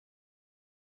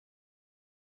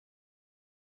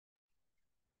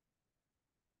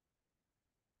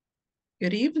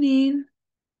Good evening.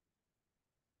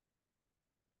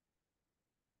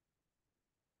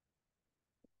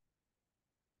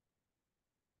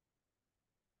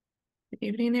 Good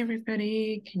evening,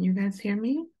 everybody. Can you guys hear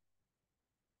me?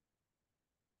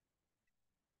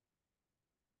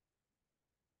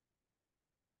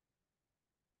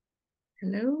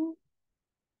 Hello?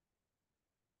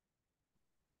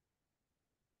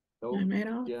 Hello. Am I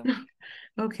on? Yeah.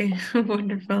 Okay,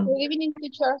 wonderful. Good evening,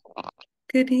 teacher.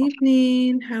 Good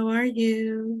evening. How are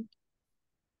you?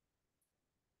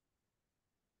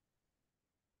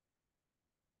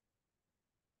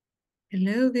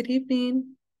 Hello, good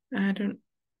evening. I don't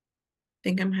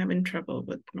think I'm having trouble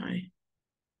with my...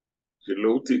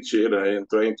 Hello, teacher. I am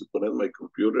trying to connect my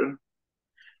computer.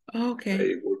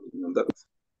 Okay. I working on that.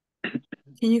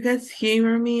 Can you guys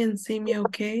hear me and see me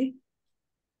okay?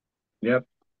 Yep.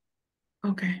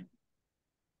 Okay.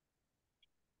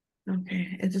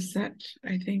 Okay. It's just that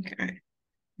I think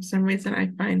for some reason I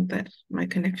find that my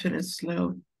connection is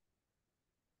slow.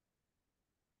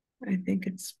 I think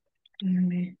it's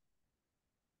me.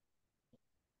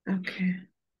 Okay.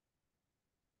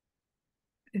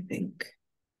 I think.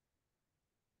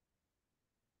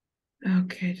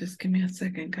 Okay, just give me a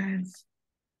second, guys.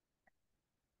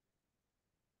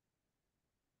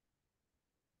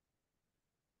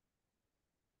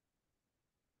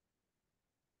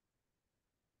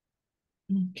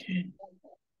 Okay.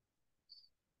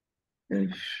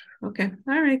 Oof. Okay.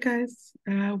 All right, guys.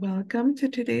 Welcome to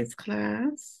today's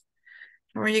class.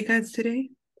 How are you guys today?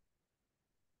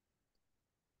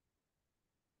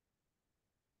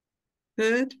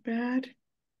 Good, bad?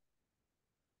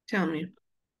 Tell me.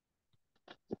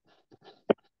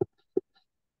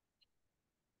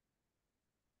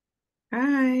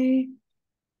 Hi.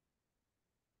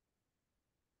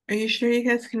 Are you sure you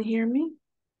guys can hear me?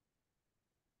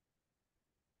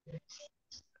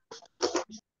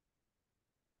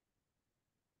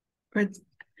 Or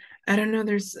I don't know,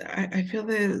 I feel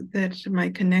that my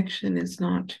connection is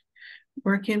not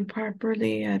working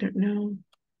properly. I don't know.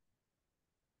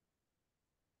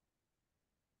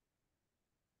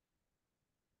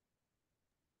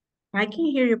 I can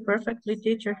hear you perfectly,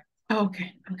 teacher. Oh,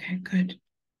 okay, good.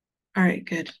 All right,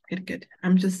 good. I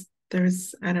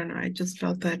don't know, I just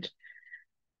felt that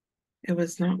it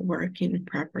was not working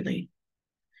properly.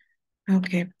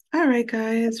 Okay, all right,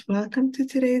 guys, welcome to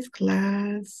today's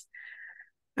class.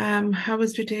 How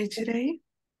was your day today?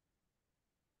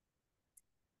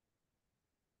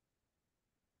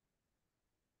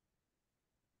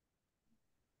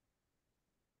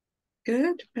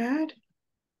 Good, bad?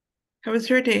 How was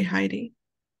your day, Heidi?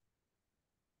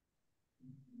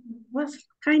 Was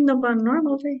kind of a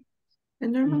normal day. A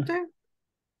normal day?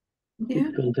 Yeah.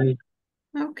 Typical day.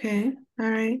 Okay, all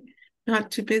right.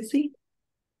 Not too busy?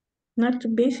 Not too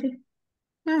busy.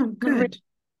 Oh, Not really. good.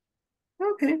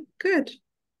 Okay, good.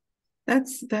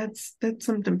 That's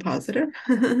something positive.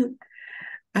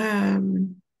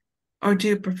 Um, or do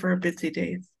you prefer busy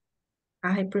days?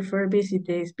 I prefer busy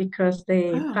days because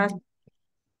they Oh, pass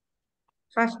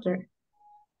faster.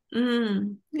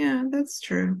 yeah, that's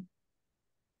true.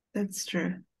 That's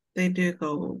true. They do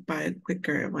go by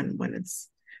quicker when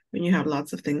you have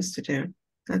lots of things to do.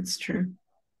 That's true.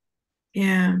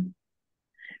 Yeah.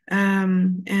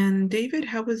 And David,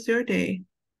 how was your day?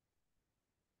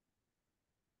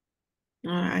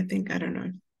 I don't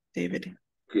know, David.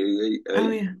 Okay, Oh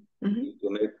I yeah. Mm-hmm.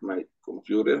 connect my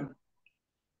computer.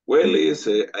 Well, I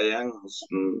am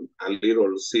a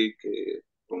little sick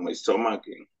from my stomach.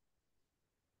 And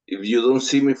if you don't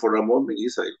see me for a moment,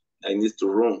 I need to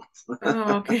run.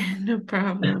 Oh, okay, no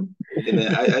problem. And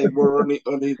I work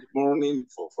only in the morning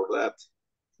for that.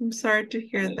 I'm sorry to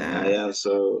hear I that. am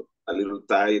so a little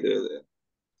tired,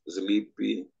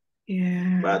 sleepy,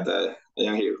 Yeah. but I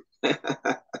am here.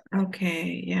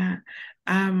 Okay, yeah.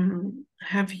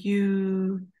 Have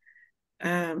you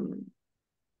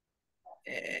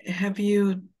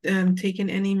um taken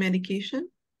any medication?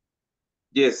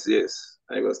 Yes.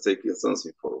 I was taking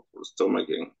something for stomach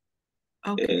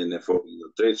Okay. and for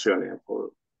nutrition and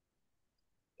for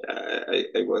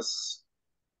I was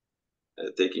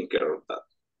taking care of that.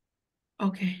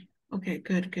 Okay. Okay,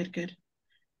 good.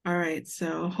 All right.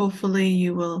 So hopefully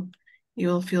you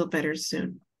will feel better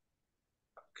soon.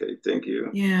 Okay, thank you.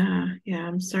 Yeah,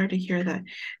 I'm sorry to hear that.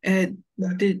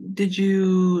 Did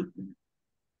you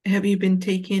have you been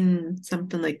taking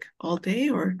something like all day,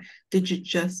 or did you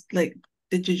just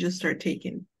start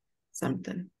taking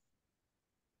something?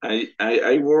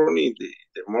 I work in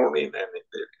the morning and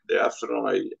in the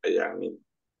afternoon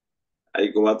I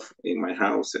go out in my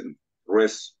house and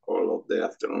rest all of the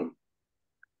afternoon.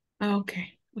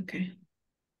 Okay.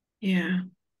 Yeah,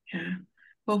 yeah.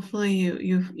 Hopefully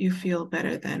you feel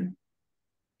better then.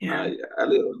 Yeah, Yeah, a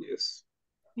little, yes.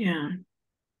 yeah.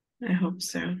 I hope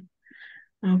so.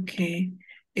 Okay.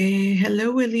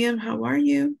 Hello, William. How are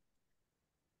you?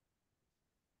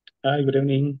 Hi, good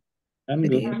evening. I'm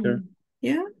Good good, teacher. evening.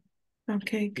 Yeah.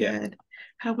 Okay, Yeah, good.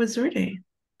 How was your day?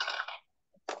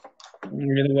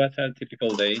 it was a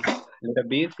typical day. A little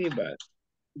busy, but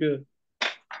good.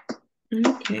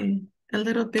 Okay. A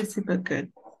little busy, but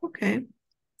good. Okay.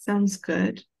 Sounds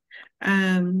good.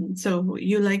 So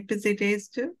you like busy days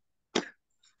too?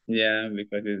 Yeah,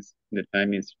 because the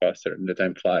time is faster, the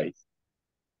time flies.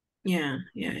 Yeah,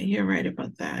 you're right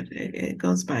about that. It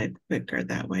goes by quicker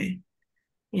that way.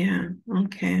 Yeah,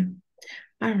 okay.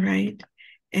 All right.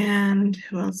 And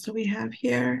who else do we have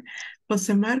here?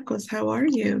 Jose Marcos, how are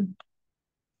you?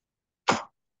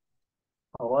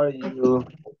 How are you?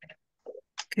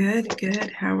 Good,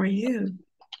 good. How are you?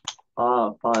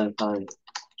 Fine, fine.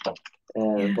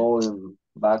 Yeah. Going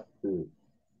back to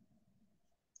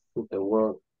the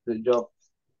work, the job.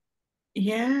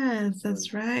 Yes,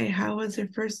 that's right. How was your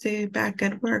first day back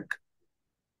at work?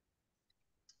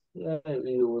 Yeah,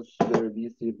 it was very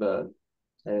busy, but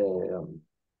and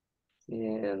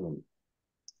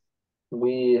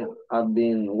we have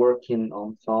been working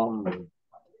on some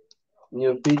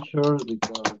new features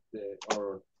because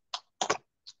our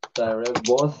direct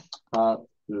boss had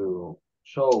to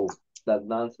show the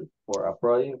advances for a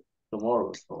project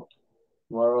tomorrow. So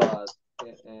tomorrow at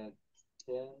 10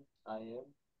 a.m.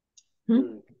 Hmm?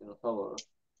 here in El Salvador.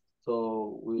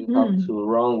 So we have Mm-hmm. to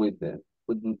run with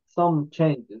some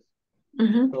changes.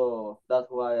 Mm-hmm. So that's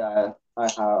why I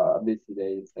have busy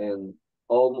days and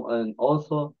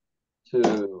also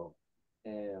to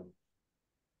um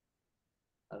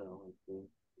I don't know to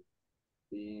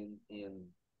being in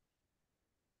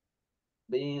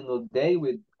being update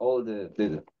with all the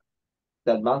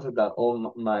advances that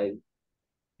all my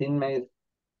teammates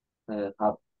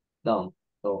have done.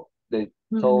 So they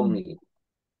told Mm-hmm. me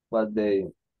what they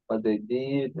what they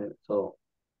did, so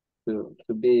to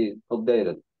be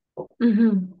updated Mm-hmm. of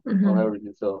Mm-hmm.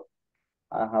 everything. So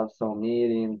I have some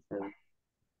meetings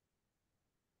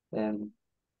and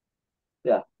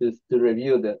yeah, just to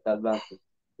review the advances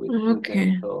with them.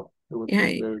 Okay. So it was a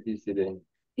Yeah, very busy day.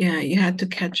 yeah, you had to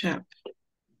catch up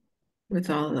with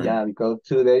all the, Yeah, because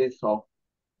 2 days of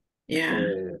yeah.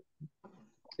 uh,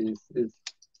 is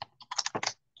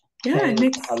Yeah,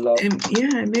 change a lot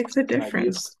it makes a my view.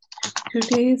 difference. 2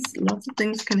 days, lots of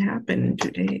things can happen in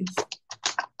 2 days.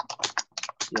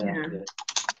 Yeah, Yeah. yeah.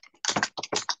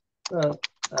 But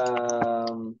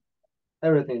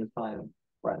everything is fine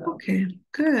right now. Okay.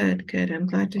 Good, good. I'm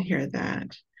glad to hear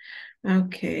that.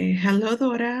 Okay. Hello,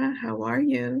 Dora. How are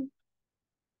you?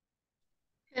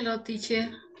 Hello, teacher.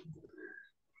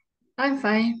 I'm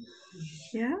fine.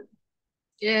 Yeah.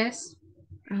 Yes.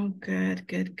 Oh, good,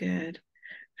 good, good.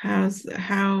 How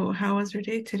was your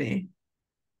day today?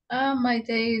 My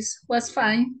days was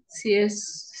fine.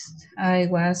 Yes, I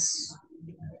was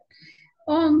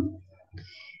on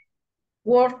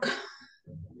work.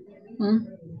 Mm,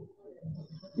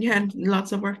 You had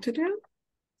lots of work to do?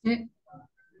 yeah.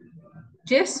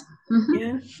 Yes. Mhm.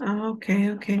 Yeah. Oh,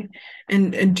 okay, okay.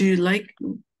 And do you like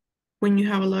when you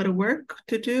have a lot of work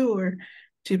to do, or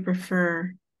do you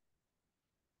prefer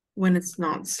when it's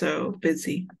not so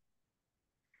busy?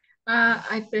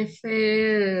 I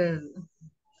prefer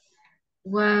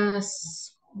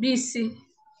was busy.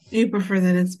 You prefer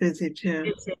that it's busy too.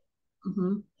 Yes.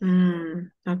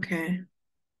 Mhm. Okay.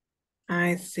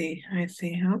 I see. I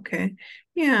see. Okay.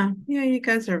 Yeah, yeah, you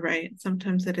guys are right.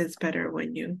 Sometimes it is better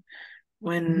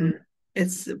Mhm.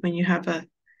 when you have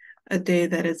a day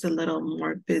that is a little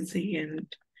more busy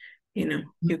and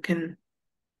you can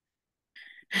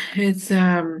it's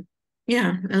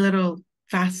yeah, a little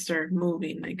faster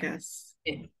moving, I guess.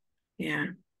 Yeah. Yeah.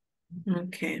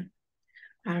 Okay.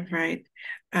 All right.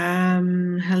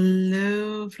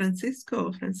 Hello,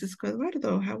 Francisco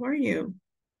Eduardo, how are you?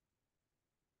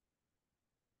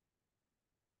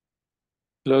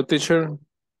 Hello, teacher.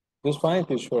 Just fine,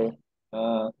 teacher.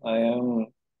 I am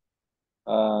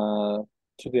uh,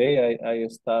 today. I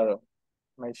start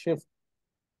my shift,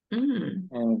 Mm,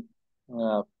 and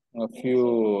uh, a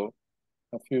few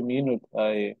a few minutes.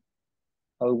 I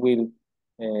will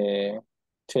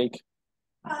take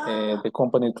the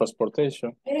company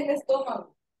transportation.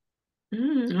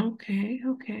 okay,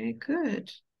 okay,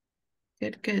 good.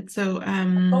 Good, good. So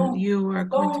you are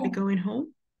going to be going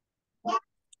home?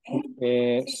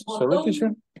 Sorry,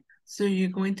 teacher. So you're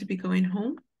going to be going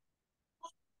home?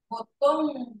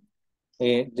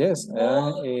 Yes.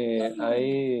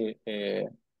 I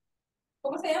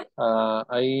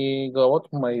I go out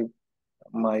my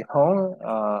home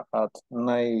at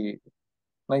 9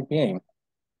 p.m.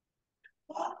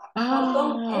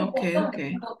 Oh,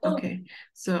 okay.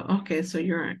 So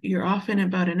you're off in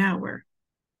about an hour.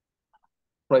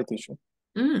 Right, teacher.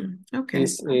 Okay.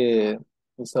 It's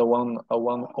a one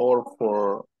hour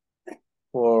for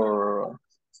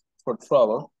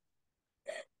travel.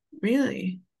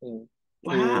 Really?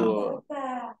 Wow.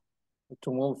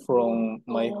 To move from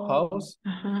my house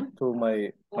to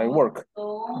my work.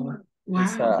 Wow,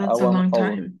 It's that's a long 1 hour.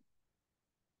 time.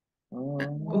 A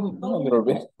little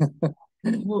bit.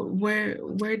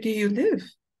 Where do you live?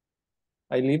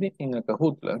 I live in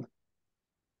Acajutla.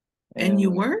 And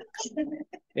you work?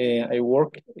 I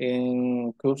work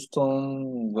in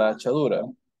Houston, La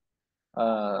Chadura.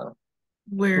 Houston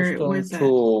Where's to that?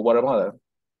 Guatemala.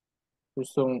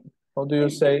 Houston, how do you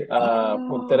say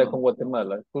frontera con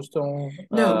Guatemala? Houston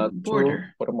No, to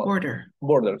border. Guatemala.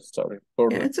 Border. Sorry. Yeah,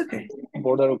 Border. it's okay.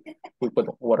 Border with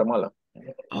Guatemala.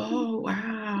 Oh,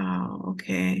 wow.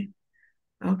 Okay.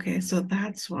 So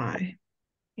that's why.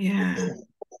 Yeah.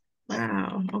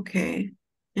 Wow. Okay.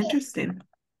 Interesting.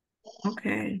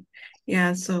 Okay.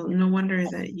 Yeah, so no wonder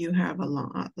that you have a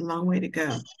long way to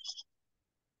go.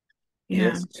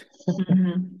 Yeah. Yes.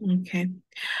 Okay.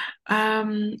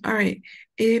 All right.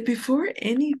 Before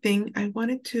anything, I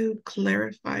wanted to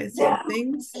clarify some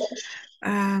things.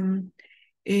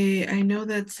 I know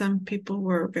that some people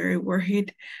were very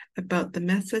worried about the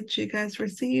message you guys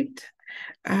received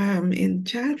in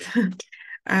chat.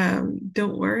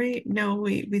 Don't worry. No,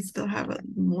 we still have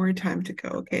more time to go.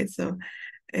 Okay, so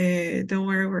don't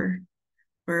worry.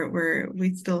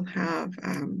 We still have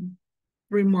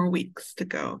 3 more weeks to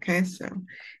go. Okay, so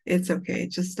it's okay.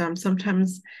 Just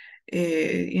sometimes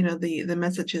the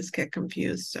messages get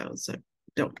confused. So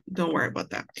don't worry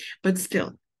about that. But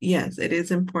still, yes, it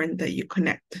is important that you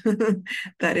connect.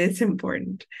 That is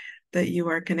important that you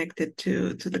are connected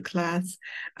to the class,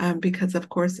 because of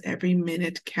course every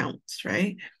minute counts,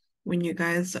 right? When you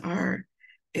guys are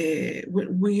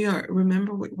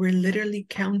remember, we're literally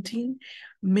counting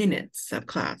minutes of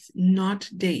class, not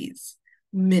days,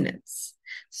 minutes.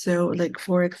 So like,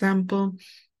 for example,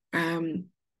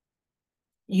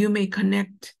 you may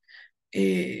connect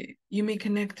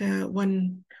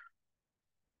one,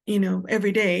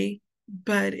 every day,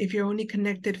 but if you're only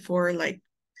connected for like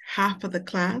half of the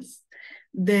class,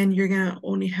 then you're gonna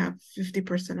only have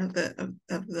 50% of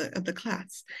the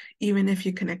class, even if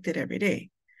you connected every day.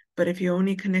 But if you're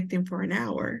only connecting for an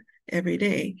hour every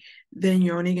day, then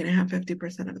you're only gonna have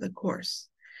 50% of the course,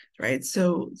 right?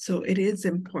 So it is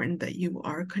important that you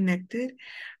are connected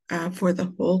for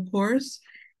the whole course,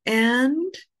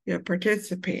 and you're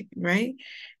participating, right?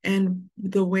 And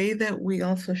the way that we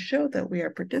also show that we are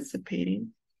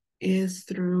participating is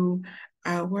through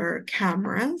our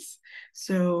cameras.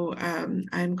 So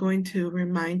I'm going to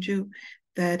remind you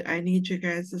that I need you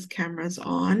guys' cameras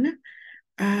on,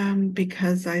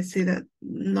 because I see that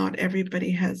not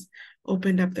everybody has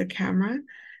opened up their camera.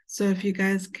 So if you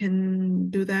guys can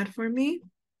do that for me.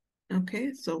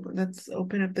 Okay, so let's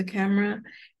open up the camera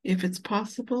if it's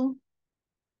possible.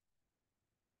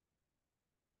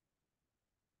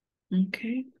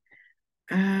 Okay.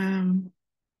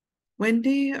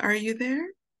 Wendy, are you there?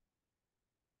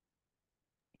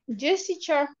 Yes,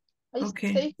 teacher. I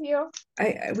Okay. stay here.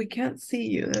 We can't see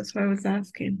you. That's why I was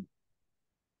asking.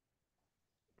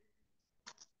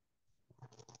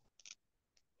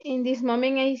 In this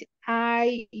moment,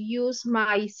 I use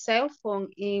my cell phone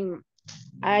and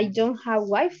I don't have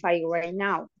Wi-Fi right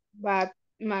now, but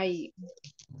my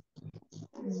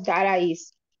data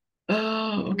is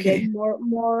Oh, get okay.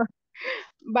 more.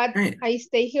 But Right. I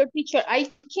stay here, teacher.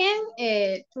 I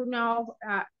can turn on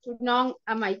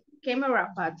my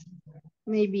camera, but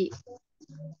maybe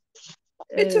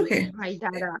It's okay. my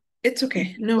data. It's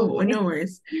okay. No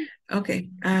worries. Okay.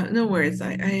 No worries.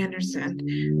 I understand.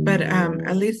 But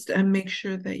at least make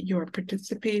sure that you're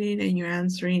participating and you're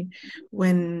answering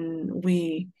when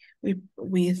we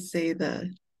say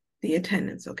the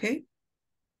attendance, okay?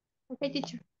 Okay,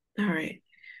 teacher. All right.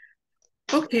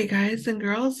 Okay, guys and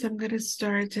girls, I'm going to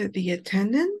start the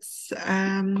attendance.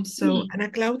 So Ana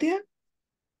Claudia?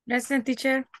 Present,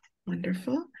 teacher.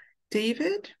 Wonderful.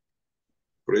 David?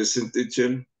 Present,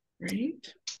 teacher.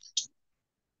 Great.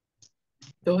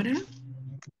 Dora?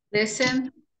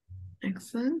 Present.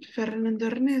 Excellent. Fernando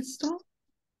Ernesto?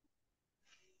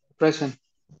 Present.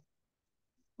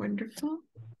 Wonderful.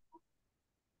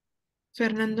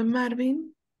 Fernando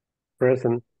Marvin?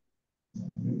 Present.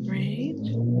 Great.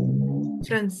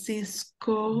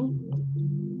 Francisco?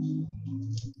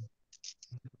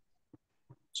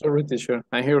 Sorry, teacher.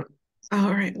 I'm here.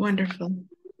 All right, wonderful.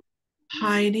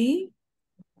 Heidi.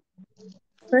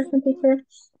 Present, teacher.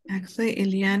 Excellent.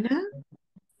 Eliana.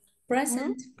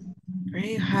 Present.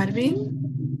 Great.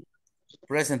 Harvin.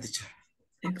 Present, teacher.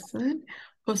 Excellent.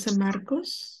 Jose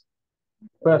Marcos.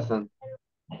 Present.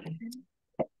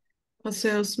 Jose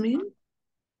Osmin.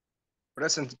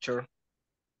 Present, teacher.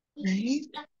 Great.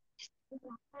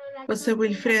 Jose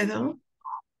Wilfredo.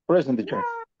 Present, teacher.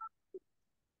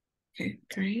 Okay,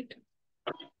 great.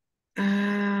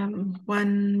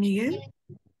 Juan Miguel.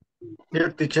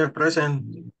 Here, teacher,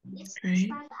 present.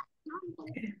 Great.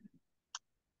 Okay.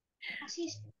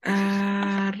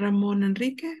 Ramón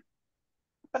Enrique.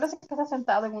 Parece que está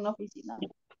sentado en una oficina.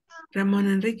 Ramón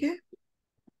Enrique.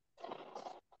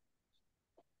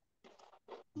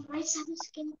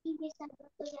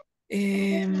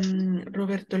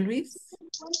 Roberto Luis.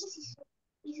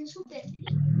 Y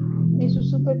su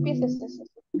super pieza es ese.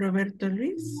 Roberto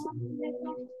Luis.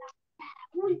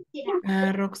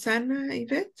 Roxana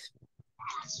Ivette.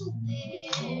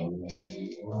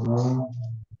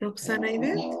 Roxana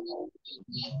Ivette.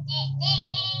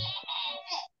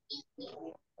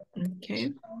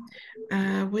 Okay.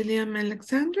 William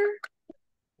Alexander.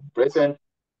 Present.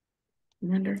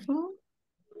 Wonderful.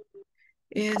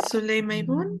 Suleima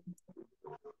Ivonne.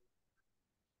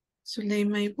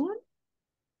 Suleima Ivonne.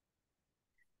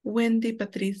 Wendy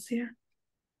Patricia.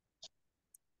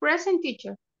 Present,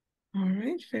 teacher. All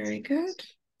right, very good.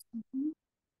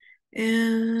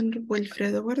 And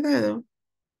Wilfredo Guardado.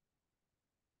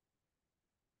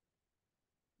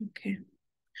 Okay.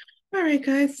 All right,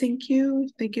 guys, thank you.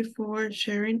 Thank you for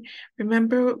sharing.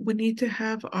 Remember, we need to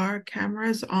have our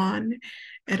cameras on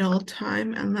at all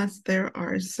time unless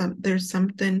there's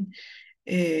something,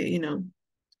 you know,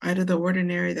 out of the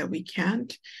ordinary that we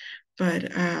can't.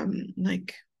 But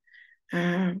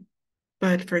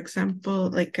but for example,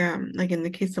 like in the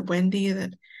case of Wendy,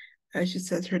 that she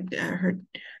says her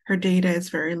data is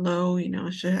very low. You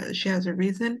know, she has a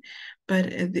reason,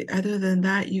 but other than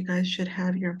that, you guys should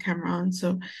have your camera on.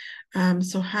 So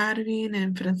Harvin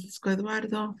and Francisco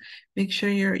Eduardo, make sure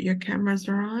your cameras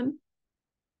are on.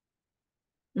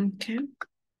 Okay.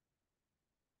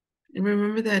 And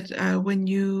remember that when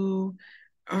you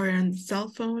are on the cell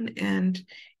phone and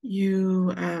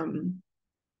you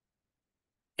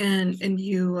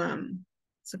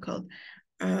what's it called?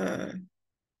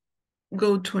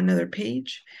 Go to another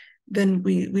page, then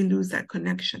we lose that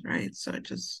connection, right? So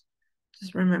just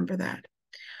remember that.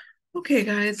 Okay,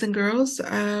 guys and girls,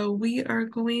 we are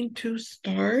going to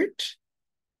start.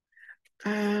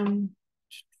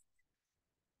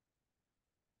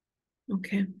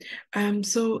 Okay,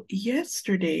 so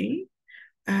yesterday,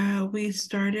 we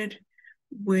started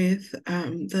with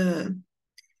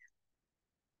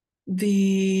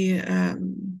the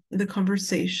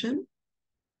conversation.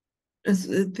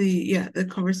 The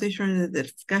conversation or the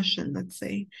discussion, let's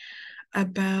say,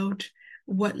 about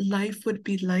what life would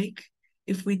be like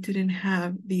if we didn't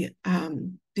have the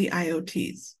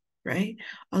IoTs, right?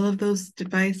 All of those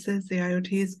devices, the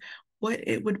IoTs, what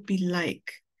it would be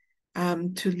like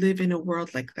to live in a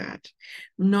world like that.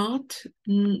 I'm not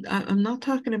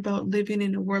talking about living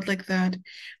in a world like that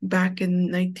back in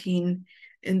the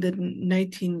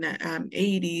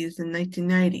 1980s and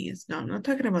 1990s. No, I'm not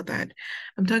talking about that.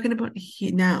 I'm talking about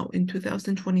now in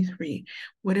 2023,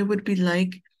 what it would be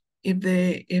like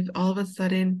if all of a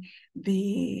sudden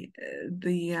the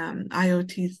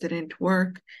IoTs didn't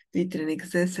work, they didn't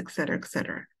exist, et cetera, et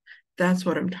cetera. That's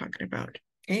what I'm talking about.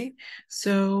 Okay,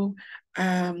 so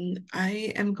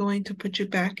I am going to put you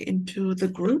back into the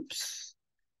groups.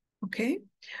 Okay,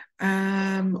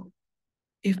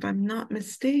 if I'm not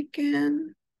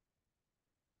mistaken,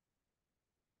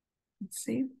 let's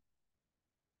see.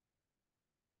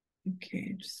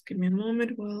 Okay, just give me a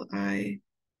moment while I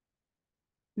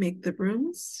make the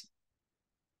rooms.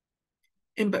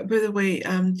 And by the way,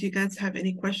 do you guys have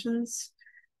any questions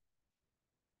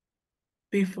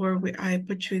before I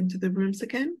put you into the rooms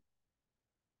again?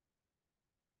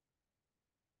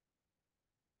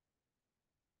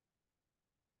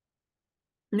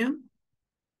 No?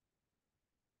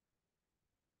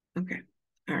 Okay,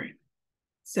 all right.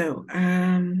 So,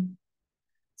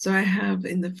 so I have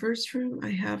in the first room,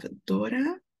 I have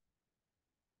Dora,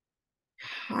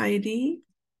 Heidi,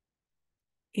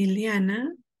 Ileana.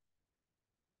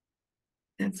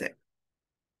 That's it.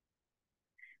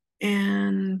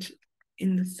 And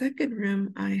in the second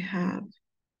room, I have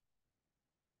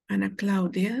Ana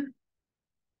Claudia,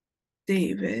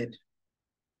 David,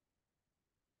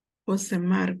 Jose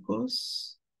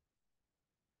Marcos,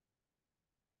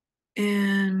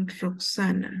 and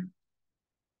Roxana.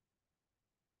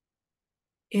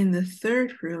 In the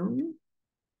third room,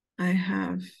 I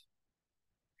have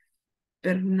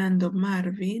Fernando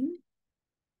Marvin,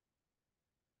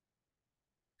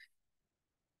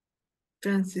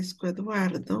 Francisco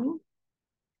Eduardo,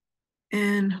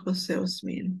 and Jose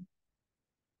Osmin.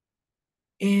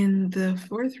 In the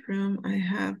fourth room, I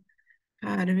have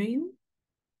Arvin,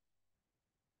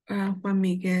 Juan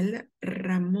Miguel,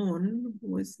 Ramon,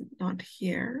 who is not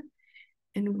here,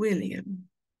 and William.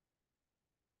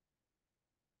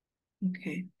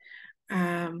 Okay.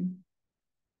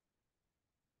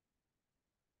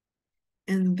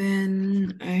 And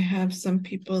then I have some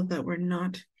people that were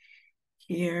not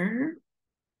here.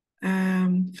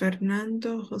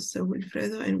 Fernando, Jose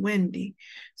Wilfredo, and Wendy.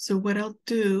 So what I'll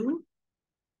do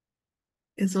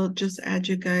is I'll just add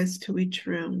you guys to each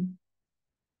room.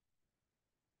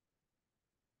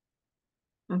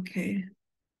 Okay.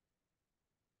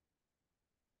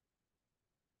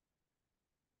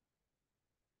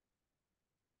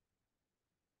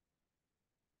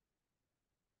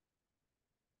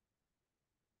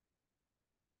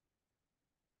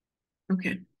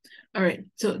 Okay. All right.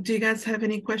 So do you guys have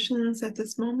any questions at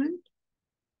this moment?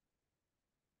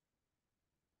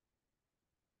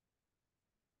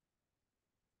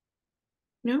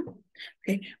 No?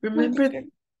 Okay. Remember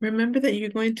that you're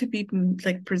going to be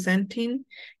like presenting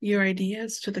your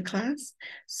ideas to the class.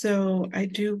 So I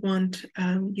do want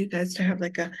you guys to have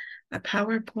like a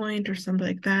PowerPoint or something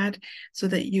like that so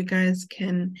that you guys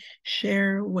can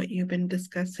share what you've been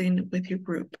discussing with your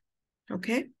group.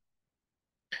 Okay?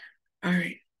 All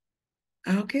right.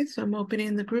 Okay, so I'm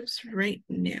opening the groups right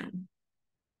now.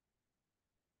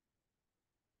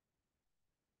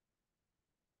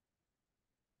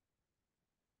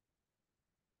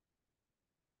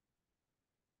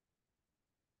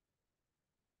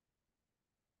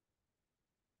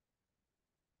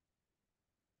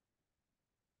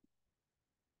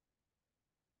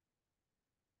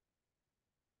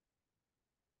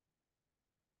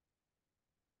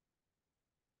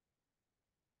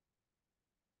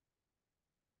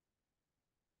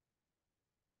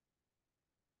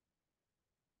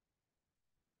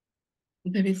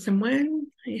 David Samuel,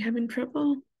 are you having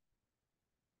trouble?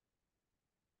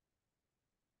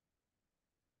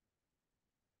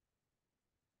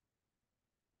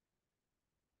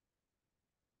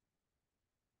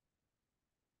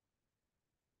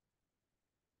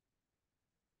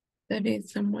 David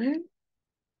Samuel?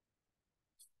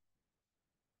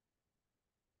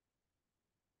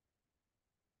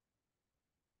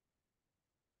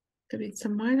 David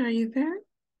Samuel, are you there?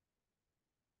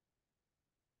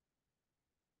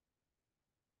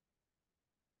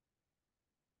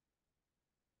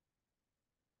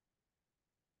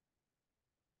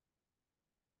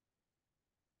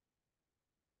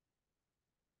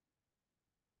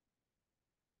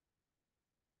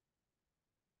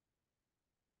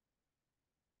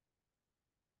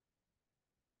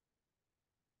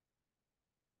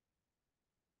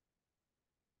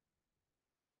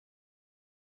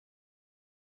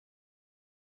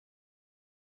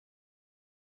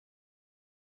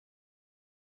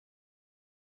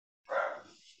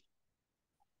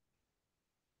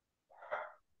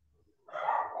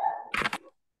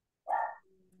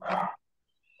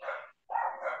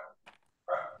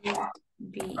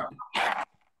 B.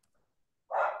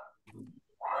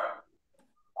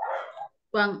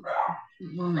 One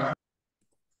moment.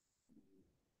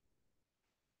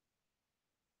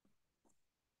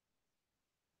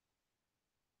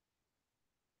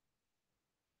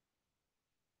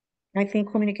 I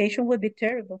think communication would be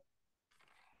terrible.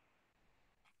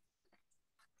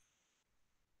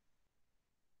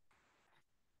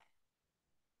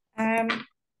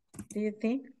 Do you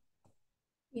think?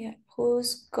 Yeah,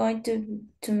 who's going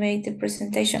to make the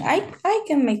presentation? I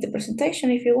can make the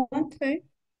presentation if you want. Okay,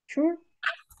 sure.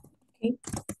 Okay.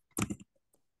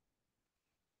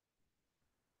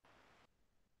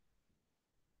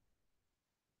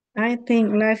 I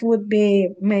think life would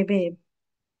be maybe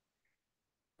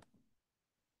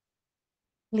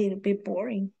a little bit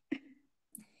boring.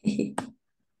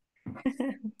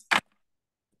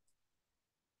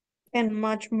 And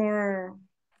much more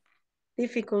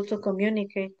difficult to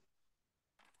communicate.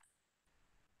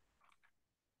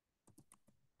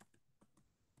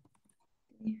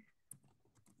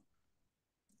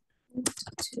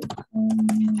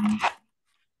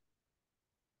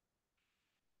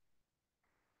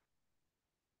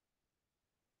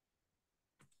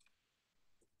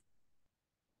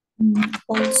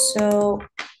 Also,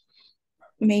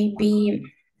 maybe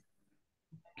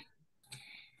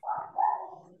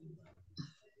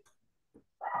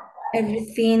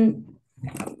everything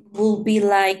will be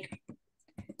like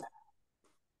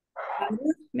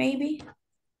maybe.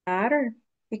 matter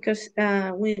because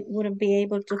we wouldn't be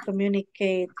able to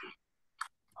communicate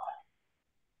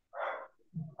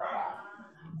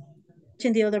to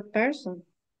the other person.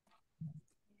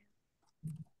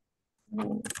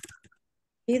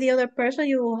 If the other person,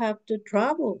 you will have to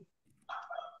travel.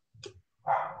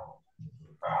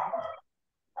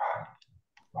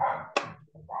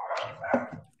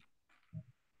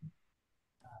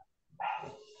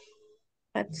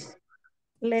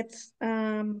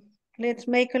 Let's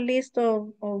make a list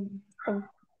of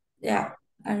yeah,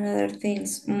 another things.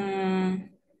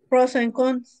 Pros and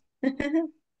cons.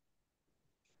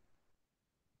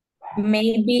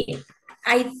 Maybe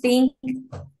I think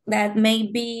that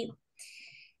maybe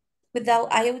without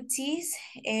IoTs,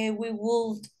 we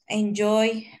would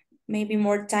enjoy maybe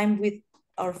more time with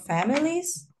our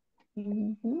families.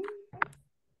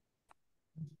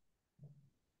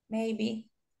 Maybe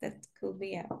that could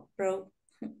be a pro.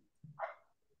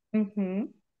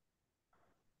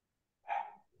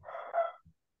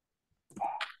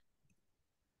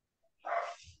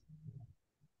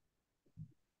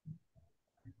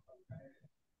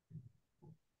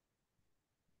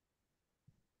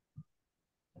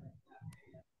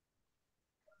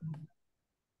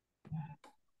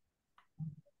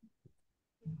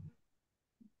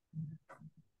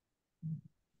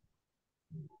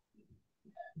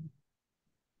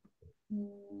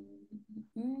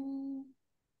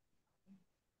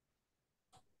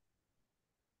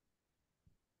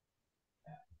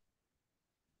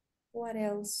 What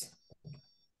else?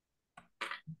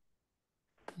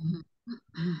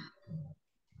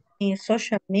 In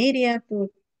social media to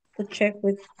check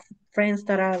with friends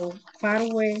that are far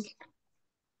away.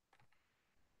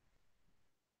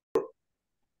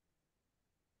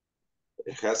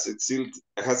 It has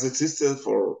existed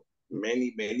for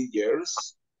many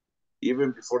years,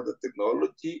 even before the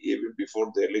technology, even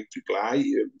before the electric light,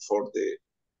 even before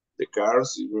the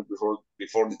cars, even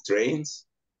before the trains,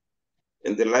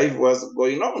 and the life was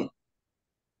going on.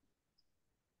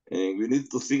 And we need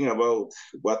to think about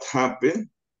what happened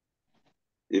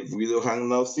if we don't have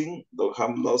nothing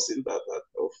that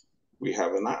we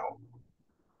have now.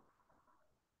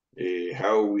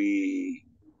 How we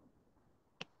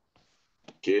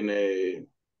can,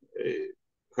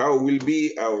 how will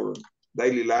be our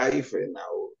daily life and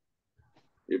our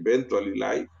eventually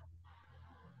life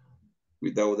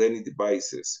without any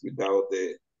devices, without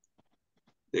the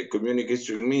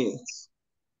communication means.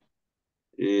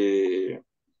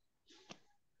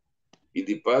 In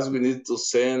the past, we need to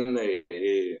send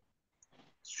a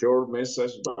short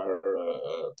message by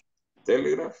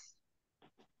telegraph.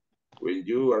 When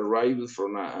you arrive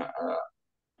from a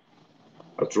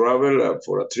travel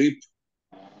for a trip,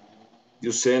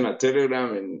 you send a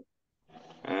telegram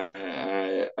and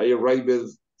I arrived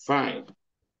fine.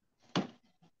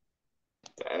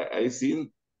 I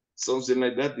think something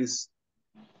like that is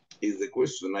the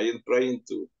question. I am trying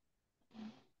to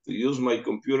use my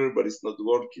computer, but it's not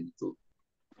working.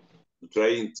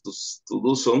 Trying to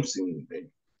do something,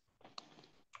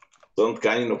 some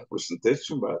kind of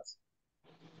presentation, but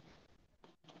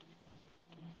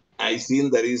I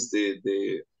think that is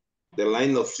the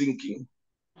line of thinking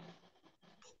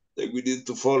that we need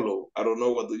to follow. I don't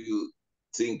know, what do you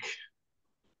think?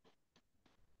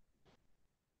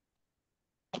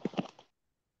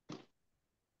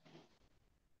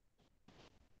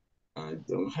 I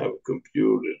don't have a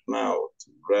computer now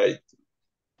to write,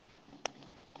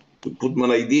 to put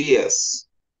my ideas.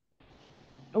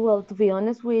 Well, to be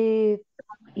honest with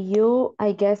you,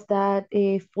 I guess that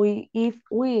if we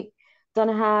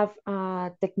don't have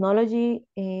technology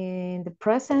in the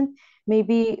present,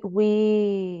 maybe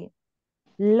we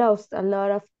lost a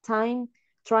lot of time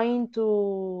trying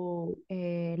to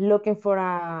looking for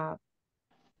a,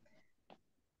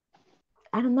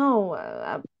 I don't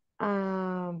know,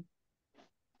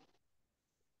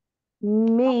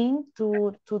 mean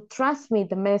to transmit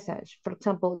the message. For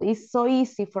example, it's so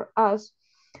easy for us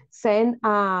send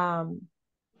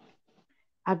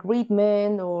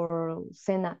agreement or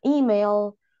send an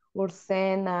email or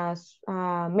send a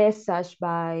message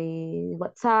by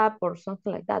WhatsApp or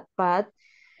something like that. But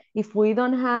if we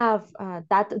don't have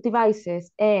that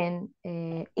devices and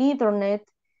internet,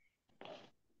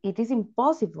 it is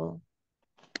impossible.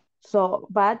 So,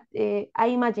 but I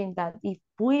imagine that if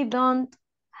we don't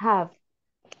have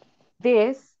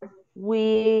this,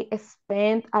 we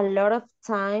spend a lot of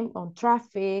time on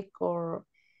traffic or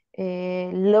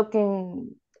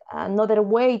looking another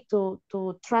way to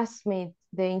transmit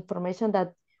the information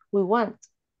that we want.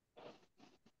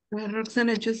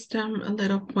 Roxana, just a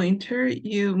little pointer.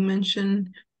 You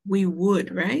mentioned we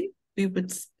would, right? We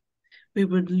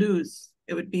would lose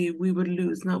It would be we would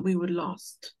lose, not we would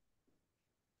lost.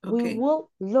 We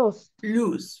will lose.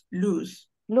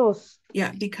 Lose.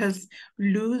 Yeah, because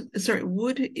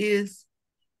would is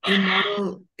a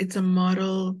model, it's a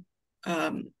model,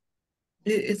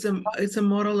 it's a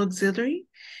model auxiliary.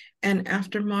 And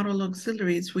after model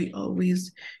auxiliaries, we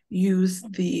always use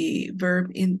the verb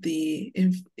in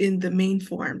the main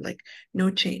form, like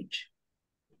no change.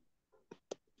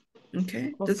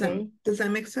 Okay. Does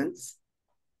that make sense?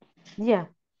 Yeah.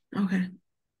 Okay.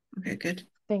 Okay, good.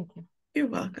 Thank you. You're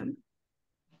welcome.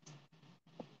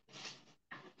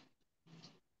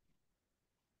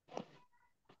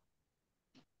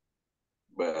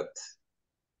 But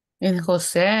And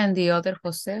Jose and the other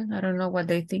Jose, I don't know what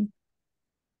they think.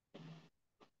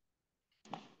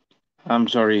 I'm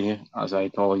sorry, as I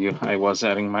told you, I was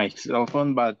setting my cell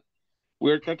phone, but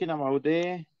we're talking about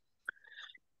the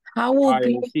How would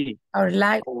be IoT. our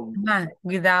life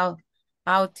without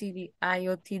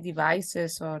IoT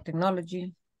devices or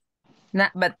technology?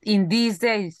 Not, but in these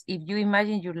days, if you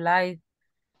imagine your life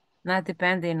not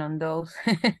depending on those.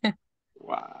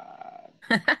 What?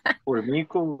 For me,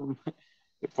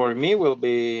 for me will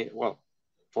be, well,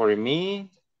 for me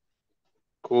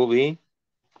could be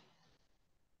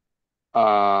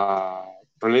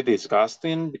really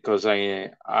disgusting because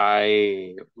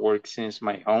I work since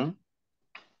my home.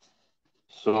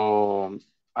 So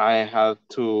I had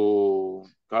to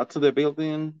go to the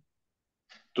building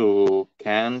to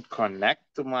can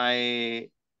connect to my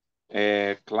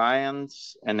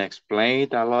clients and explain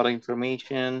a lot of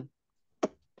information.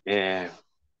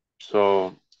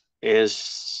 So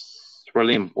it's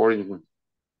really important.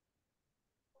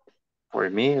 For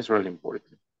me, it's really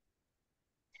important.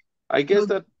 I guess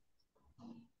that.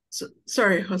 So,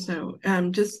 sorry, Jose.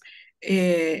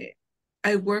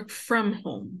 I work from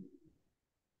home.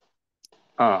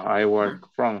 I work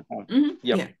from home. Mm-hmm.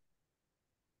 Yep. Yeah.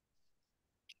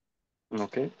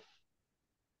 Okay.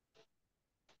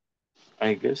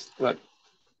 I guess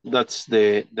that's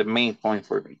the main point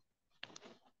for me.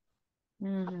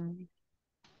 Mm-hmm.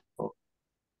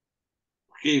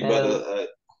 Okay, but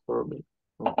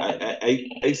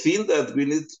I think that we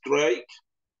need to try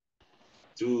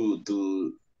to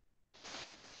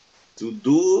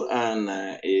do and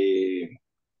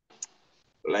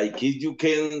like if you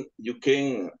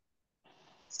can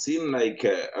seem like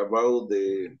about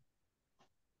the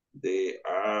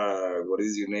what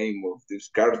is the name of this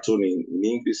cartoon in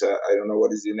English? I don't know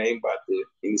what is the name, but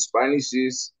in Spanish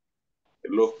is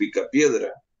Los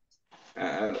Picapiedra.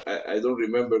 I don't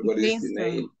remember what is the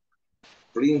name.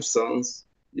 Flintstones.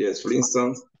 Yes,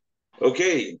 Flintstones.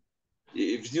 Okay,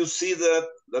 if you see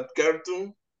that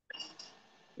cartoon,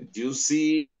 you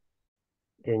see.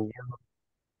 Can you?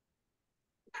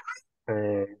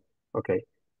 Okay.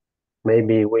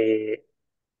 Maybe we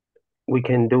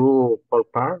can do for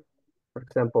part. For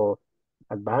example,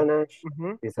 advantage,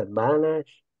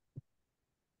 disadvantage.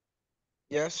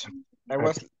 Yes, I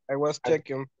was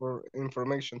checking for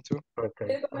information too.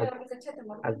 Okay.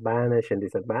 Advantage and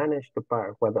disadvantage to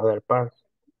part. What other parts?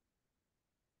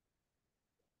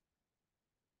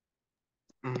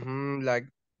 Like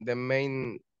the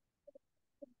main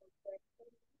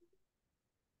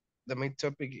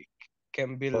topic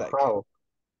can be like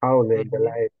how the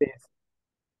life is.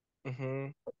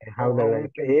 Okay, how the we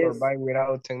life can is. survive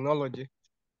without technology.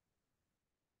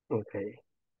 Okay.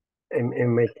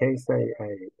 In my case,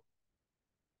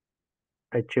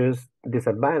 I choose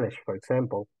disadvantage, for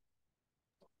example.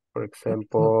 For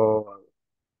example,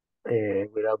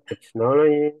 without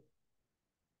technology,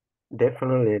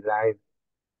 definitely life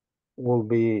will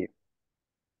be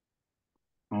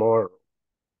more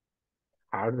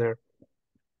harder.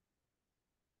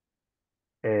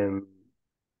 And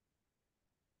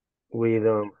we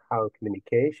don't have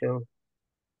communication.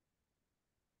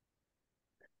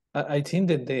 I think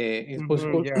that it's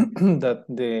possible that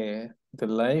the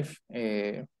life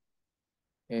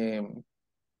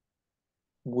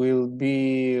will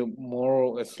be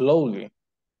more slowly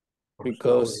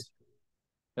because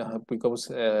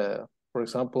for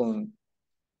example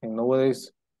in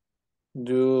nowadays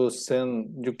you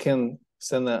can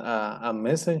send a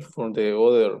message for the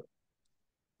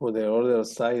other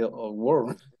side of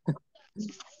world.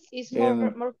 It's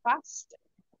more fast.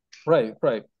 Right.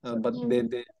 But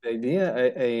the idea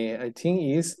I think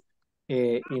is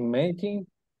imagine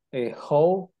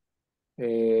how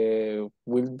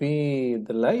will be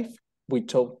the life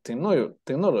without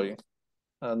technology.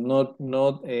 Not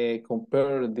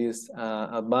compare this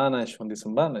advantage and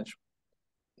disadvantage.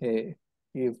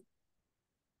 If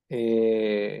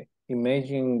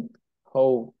imagine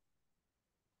how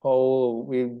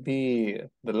will be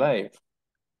the life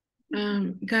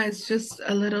Guys, just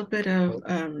a little bit of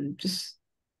just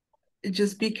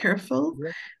be careful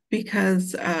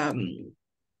because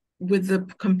with the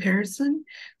comparison,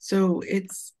 so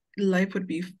it's life would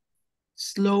be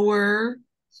slower,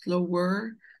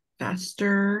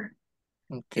 faster.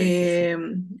 Okay.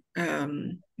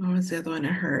 What was the other one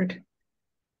I heard?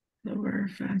 Slower,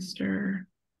 faster.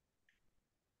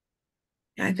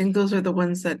 Yeah, I think those are the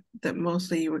ones that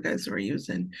mostly you guys were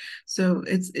using. So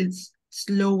it's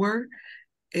slower,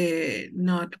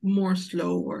 not more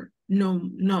slower. No,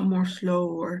 not more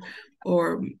slower,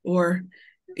 or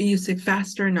you say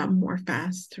faster, not more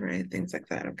fast, right? Things like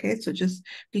that. Okay, so just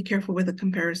be careful with the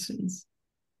comparisons.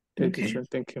 Thank Okay. you, sir.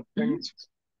 Thank you.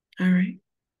 All right.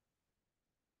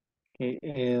 Okay,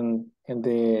 and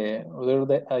the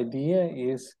other idea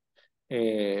is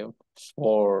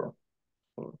for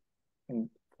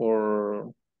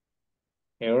for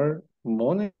earn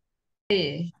money.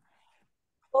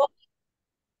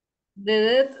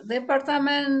 The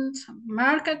department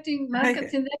marketing.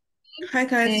 Hi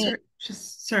guys. eh,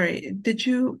 Just sorry. Did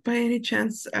you by any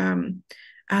chance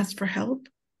ask for help?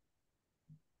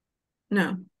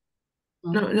 No.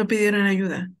 No pidieron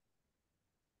ayuda.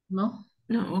 No.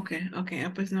 No, okay.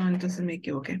 Pues no, entonces me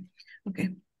equivoqué. Okay.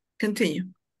 Continue.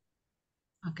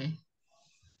 Okay.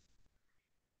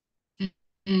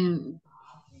 And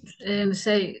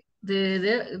say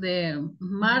the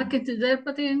marketing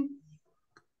department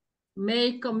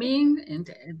may come in and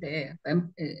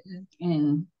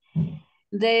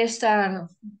they start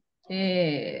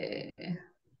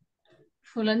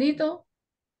fulanito.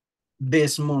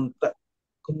 Desmontar.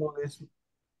 ¿Cómo es?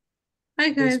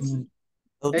 Hi guys.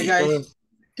 Hey guys.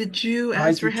 Did you Hi,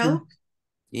 ask for teacher. help?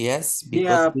 Yes,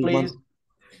 Yeah, because we please. want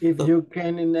If you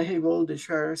can enable the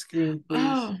share screen, please.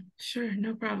 Oh, sure,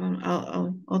 no problem.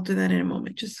 I'll do that in a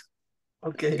moment. Just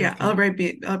Okay. yeah, okay.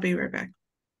 I'll be right back.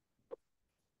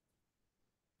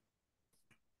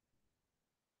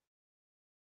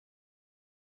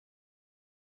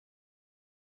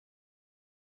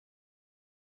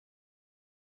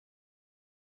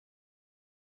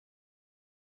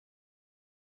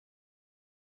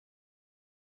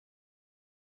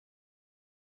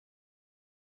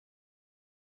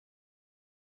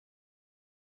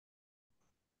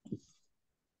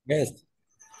 yes.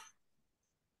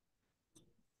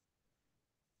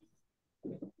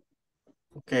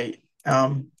 Okay.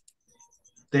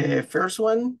 The first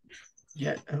one,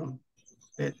 yeah.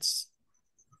 Let's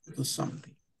do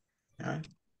something. Yeah.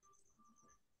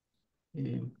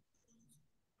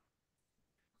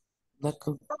 Lack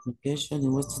of communication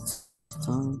in wasted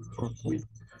time. Okay.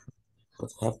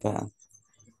 What happened?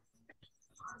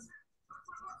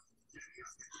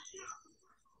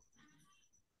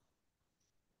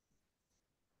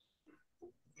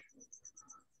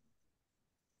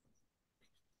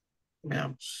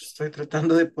 Veamos, estoy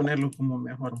tratando de ponerlo como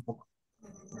mejor un poco.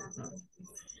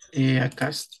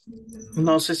 Acá,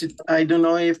 no sé si, I don't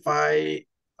know if I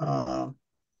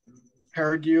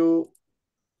heard you,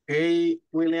 hey,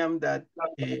 William, that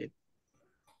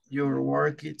your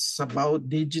work is about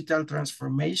digital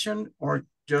transformation or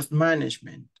just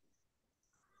management?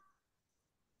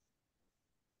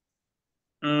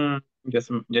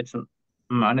 Just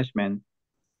management.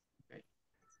 Okay.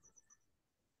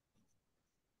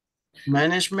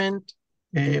 Management,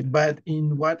 but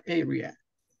in what area?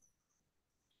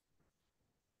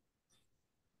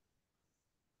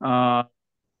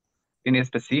 In a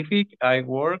specific, I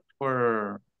work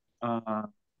for a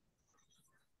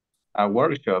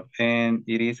workshop, and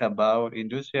it is about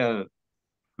industrial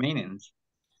maintenance.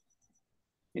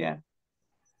 Yeah.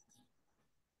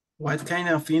 What kind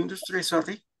of industry,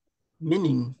 sorry?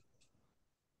 Meaning?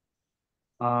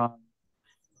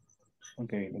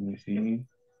 Okay, let me see.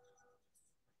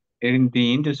 In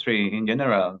the industry in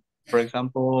general, for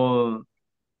example,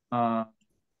 how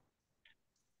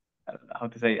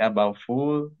to say about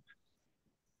food.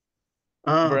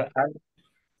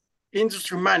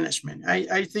 Industry management.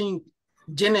 I think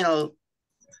general.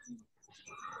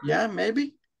 Yeah,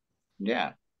 maybe.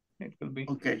 Yeah, it could be.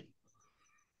 Okay.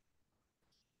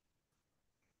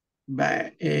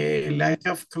 But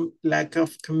lack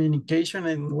of communication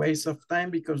and waste of time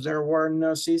because there were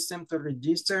no system to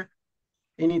register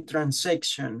any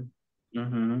transaction.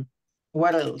 Mm-hmm.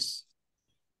 What else?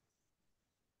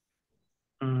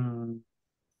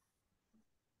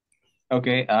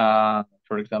 Okay.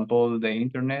 For example, the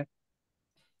internet.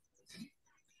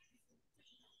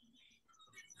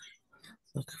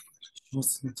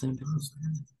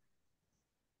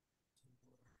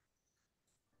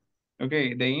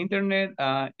 Okay, the internet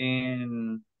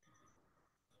in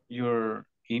your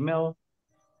email.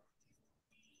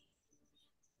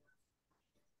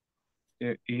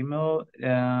 your email.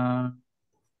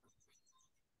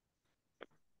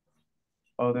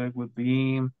 Other would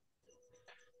be,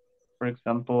 for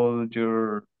example,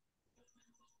 your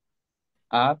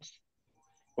apps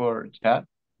for chat,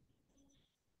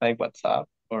 like WhatsApp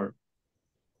or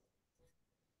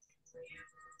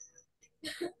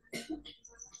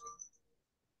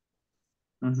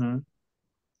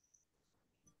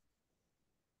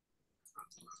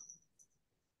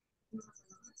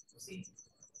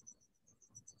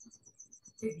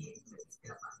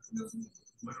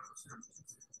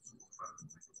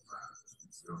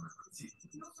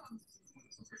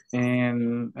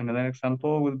And another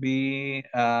example would be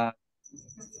the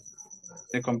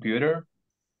computer.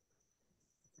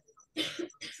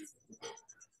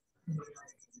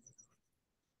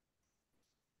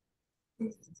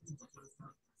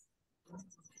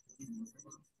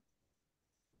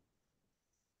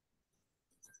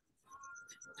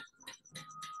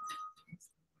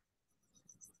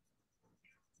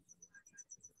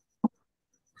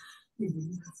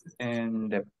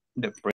 And the